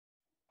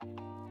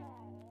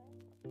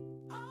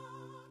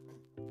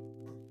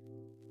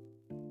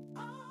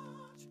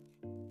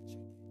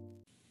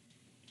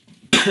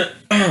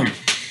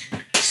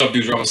What's up,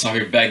 dudes? RobTheSlob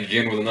here, back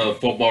again with another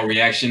football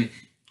reaction.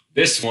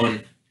 This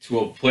one to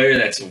a player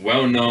that's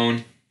well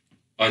known,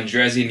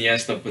 Andres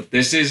Iniesta, but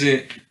this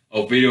isn't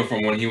a video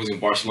from when he was in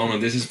Barcelona.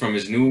 This is from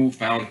his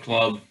newfound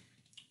club,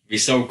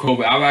 Vissel.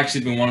 I've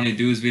actually been wanting to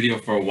do this video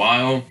for a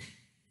while,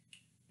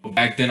 but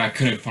back then I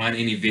couldn't find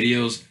any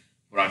videos,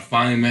 but I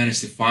finally managed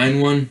to find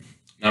one,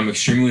 and I'm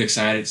extremely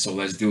excited, so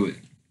let's do it.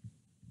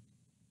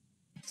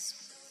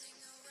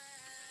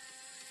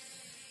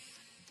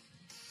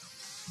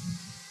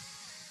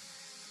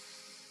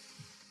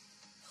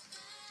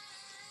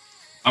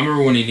 I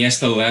remember when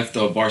Iniesta left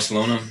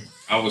Barcelona,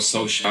 I was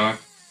so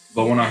shocked.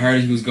 But when I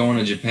heard he was going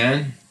to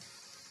Japan,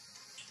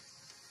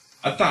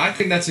 I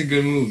think that's a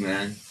good move,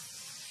 man.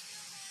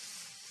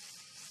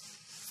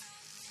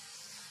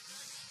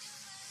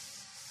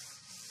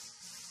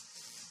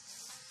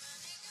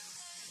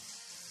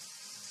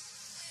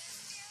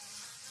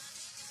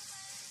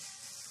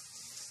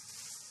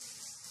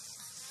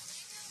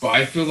 But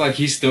I feel like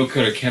he still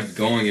could have kept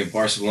going at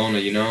Barcelona,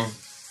 you know?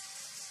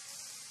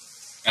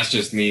 That's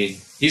just me.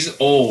 He's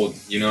old,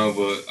 you know,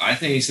 but I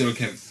think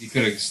he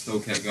could have still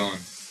kept going.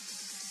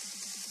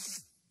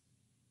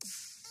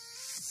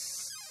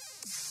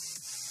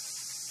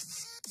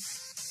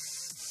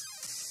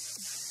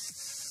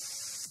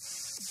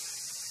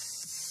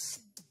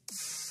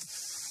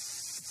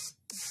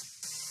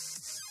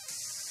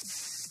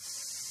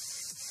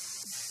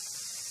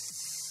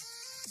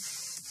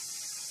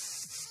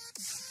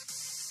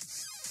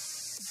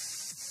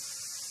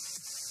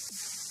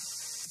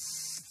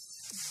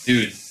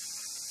 Dude,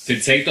 to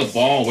take the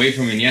ball away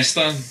from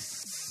Iniesta,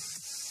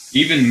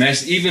 even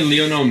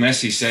Lionel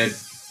Messi said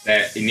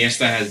that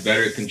Iniesta has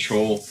better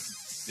control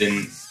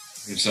than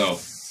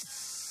himself.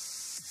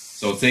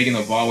 So taking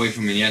the ball away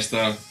from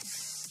Iniesta,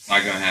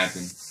 not gonna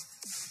happen.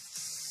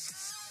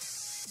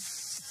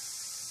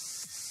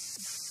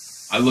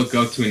 I look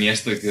up to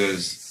Iniesta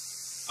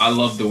because I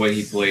love the way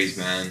he plays,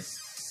 man.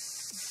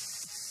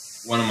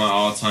 One of my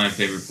all-time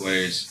favorite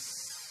players.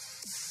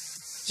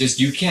 Just,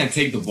 you can't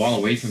take the ball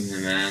away from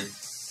him, man.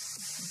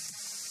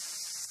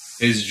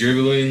 His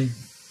dribbling,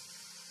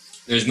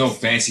 there's no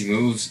fancy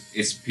moves.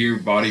 It's pure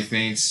body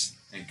feints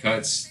and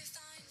cuts.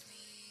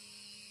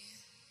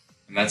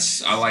 And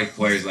I like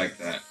players like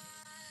that.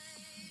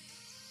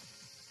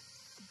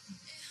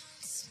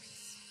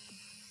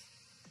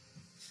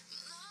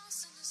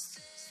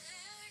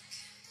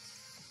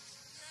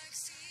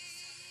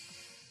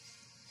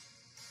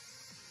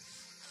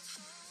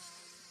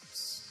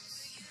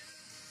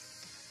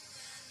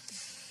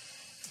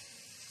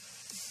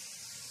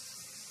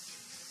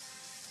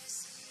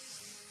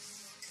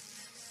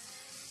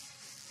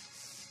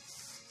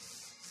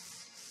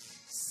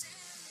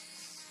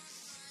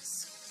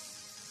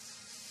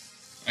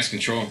 Nice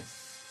control.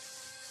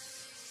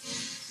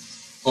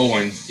 Oh,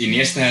 and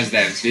Iniesta has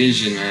that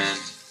vision, man.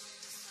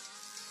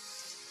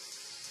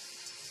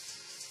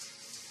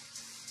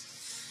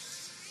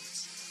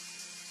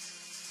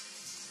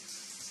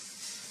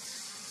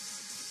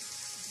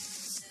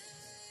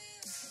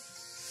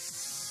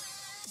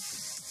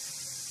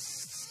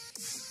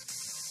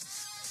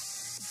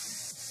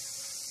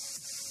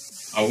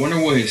 I wonder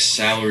what his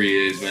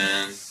salary is,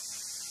 man.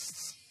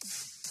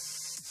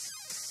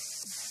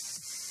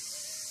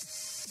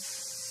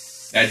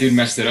 That dude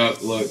messed it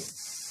up. Look,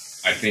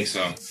 I think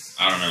so.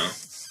 I don't know.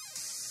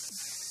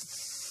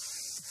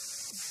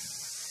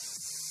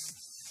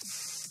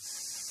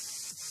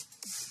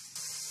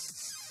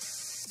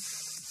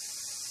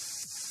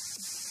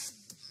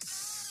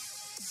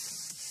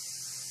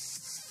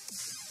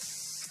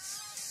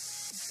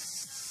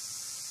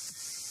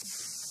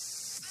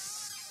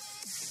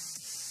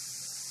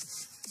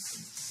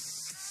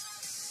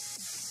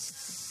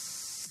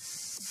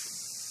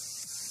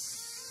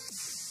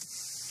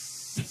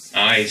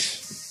 Nice.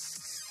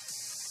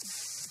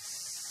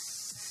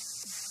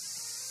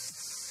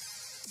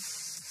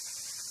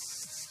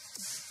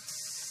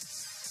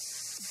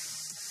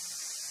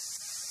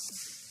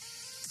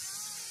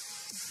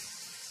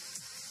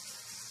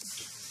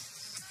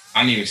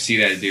 I didn't even see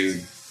that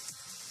dude.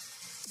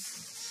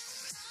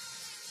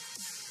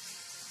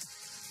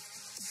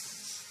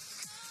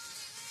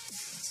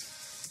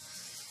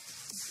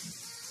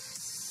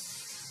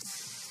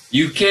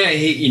 You can't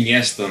hate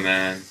Iniesta,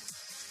 man.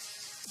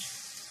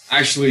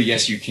 Actually,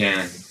 yes, you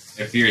can,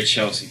 if you're a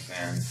Chelsea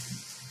fan.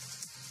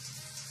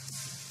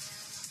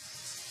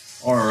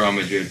 Or a Real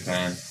Madrid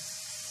fan.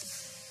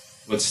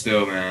 But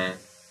still, man.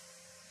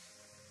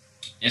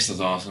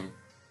 Iniesta's awesome.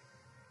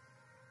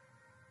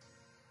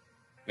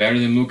 Better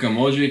than Luka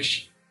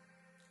Modric?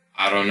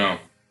 I don't know.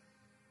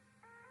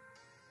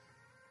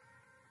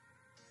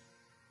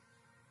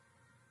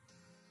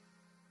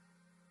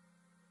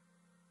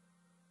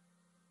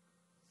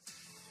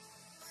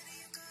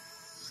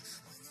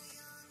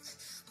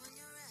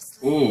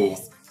 Ooh,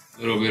 a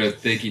little bit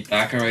of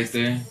tiki-taka right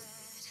there.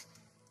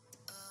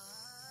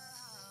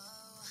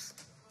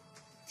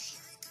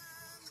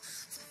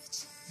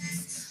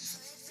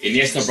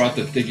 Iniesta brought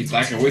the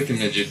tiki-taka with him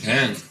to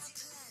Japan.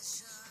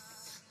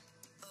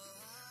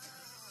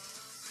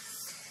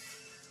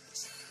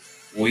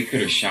 he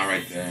could have shot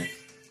right there.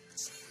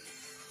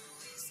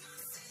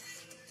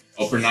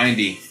 Upper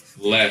 90,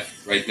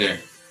 left, right there.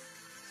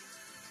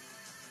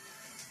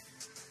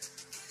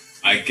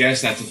 I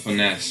guess that's a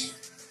finesse.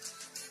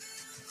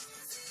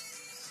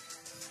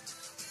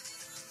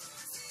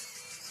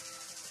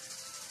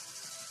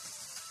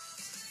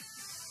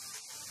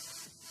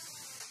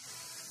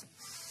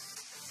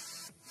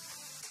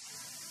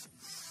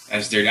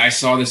 That's dirty. I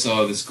saw this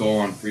this goal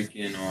on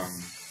freaking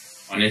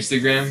on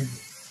Instagram.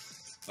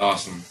 It's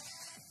awesome.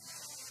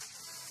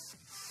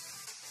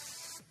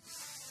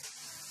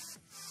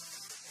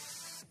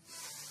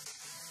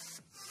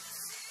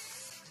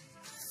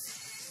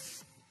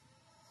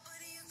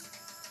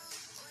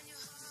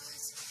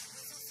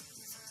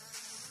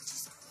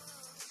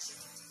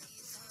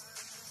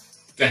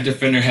 That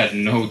defender had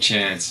no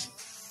chance.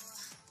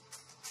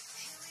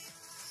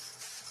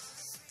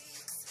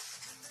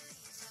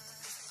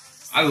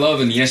 I love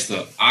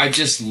Iniesta. I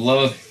just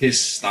love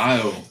his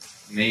style.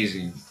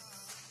 Amazing.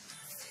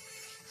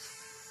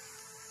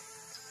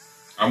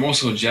 I'm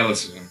also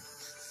jealous of him.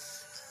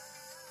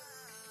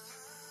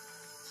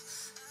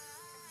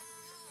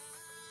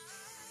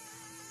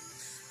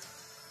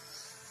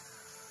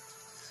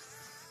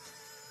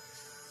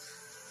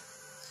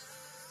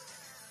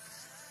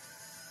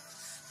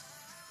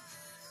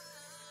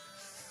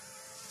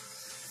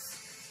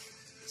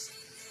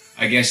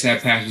 I guess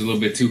that pass was a little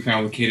bit too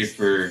complicated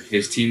for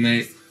his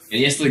teammate.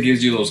 And Iniesta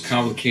gives you those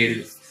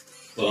complicated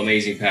but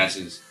amazing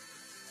passes.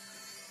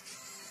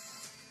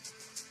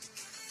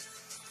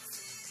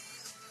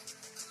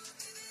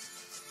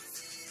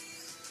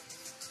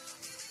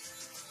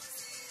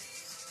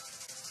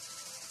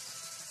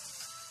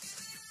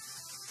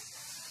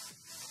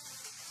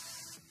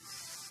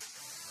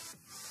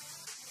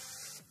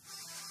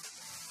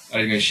 I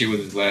was gonna shoot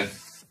with his left.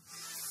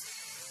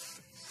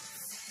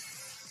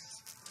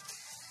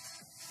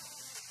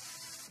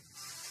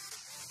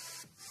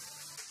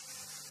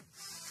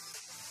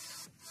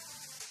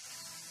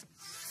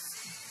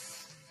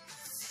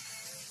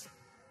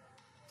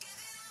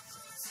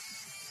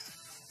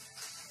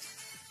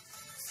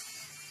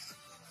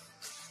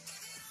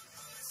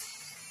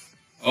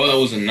 Oh, that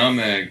was a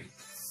nutmeg.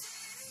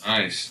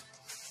 Nice.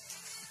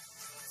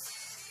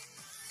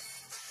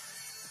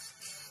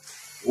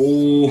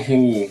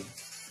 Ooh.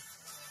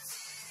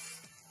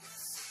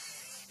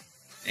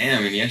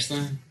 Damn,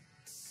 Iniesta.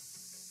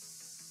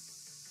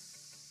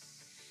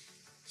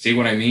 See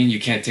what I mean? You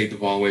can't take the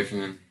ball away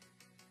from him.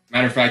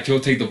 Matter of fact, he'll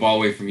take the ball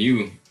away from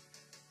you.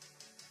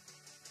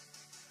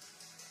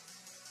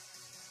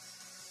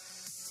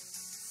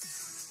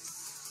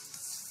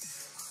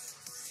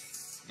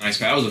 Nice pass.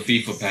 That was a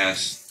FIFA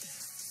pass.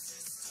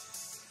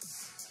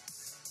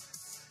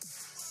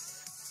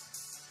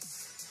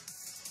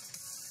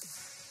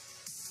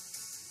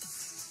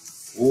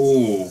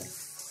 Ooh.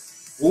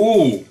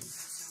 Ooh.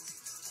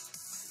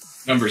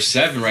 Number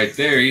 7 right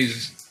there.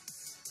 He's...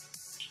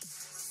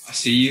 I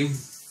see you.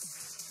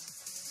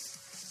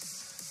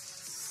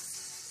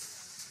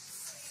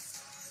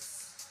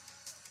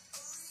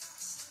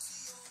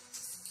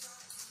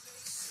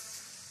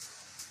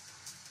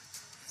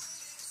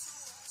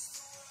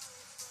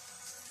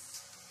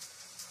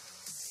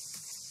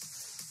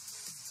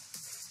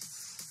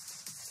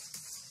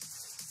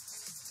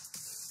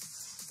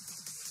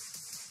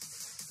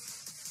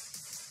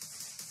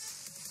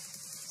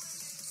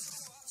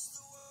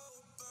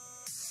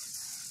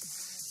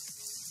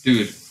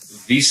 Dude,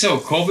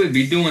 Vissel, Kobe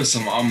be doing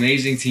some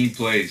amazing team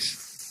plays.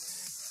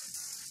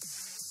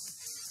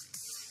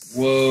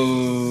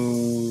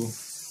 Whoa.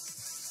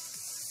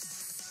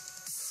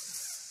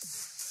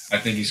 I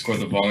think he scored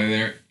the volley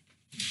there.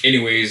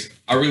 Anyways,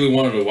 I really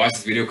wanted to watch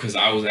this video because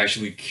I was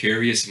actually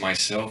curious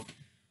myself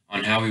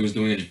on how he was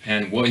doing in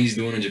Japan, what he's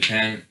doing in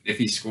Japan, if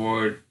he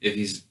scored, if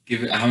he's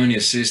given, how many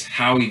assists,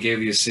 how he gave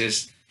the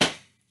assist.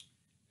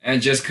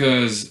 And just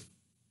because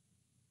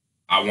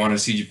I want to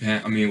see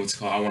Japan,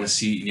 I want to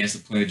see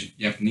Iniesta play the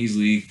Japanese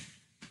league,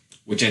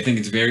 which I think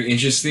is very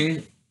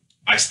interesting.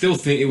 I still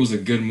think it was a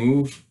good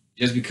move,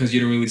 just because you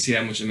don't really see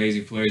that much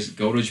amazing players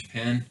go to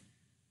Japan.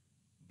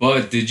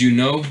 But did you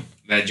know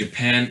that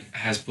Japan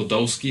has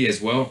Podolski as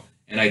well?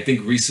 And I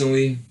think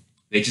recently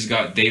they just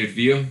got David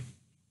Villa.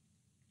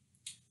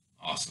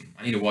 Awesome.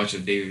 I need to watch a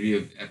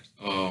David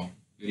Villa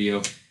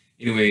video.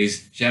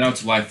 Anyways, shout out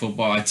to Live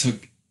Football.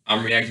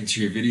 I'm reacting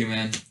to your video,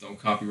 man. Don't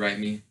copyright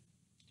me.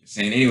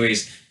 Saying,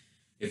 anyways,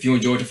 if you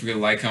enjoyed, don't forget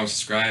to like, comment,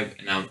 subscribe,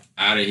 and I'm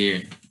out of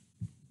here.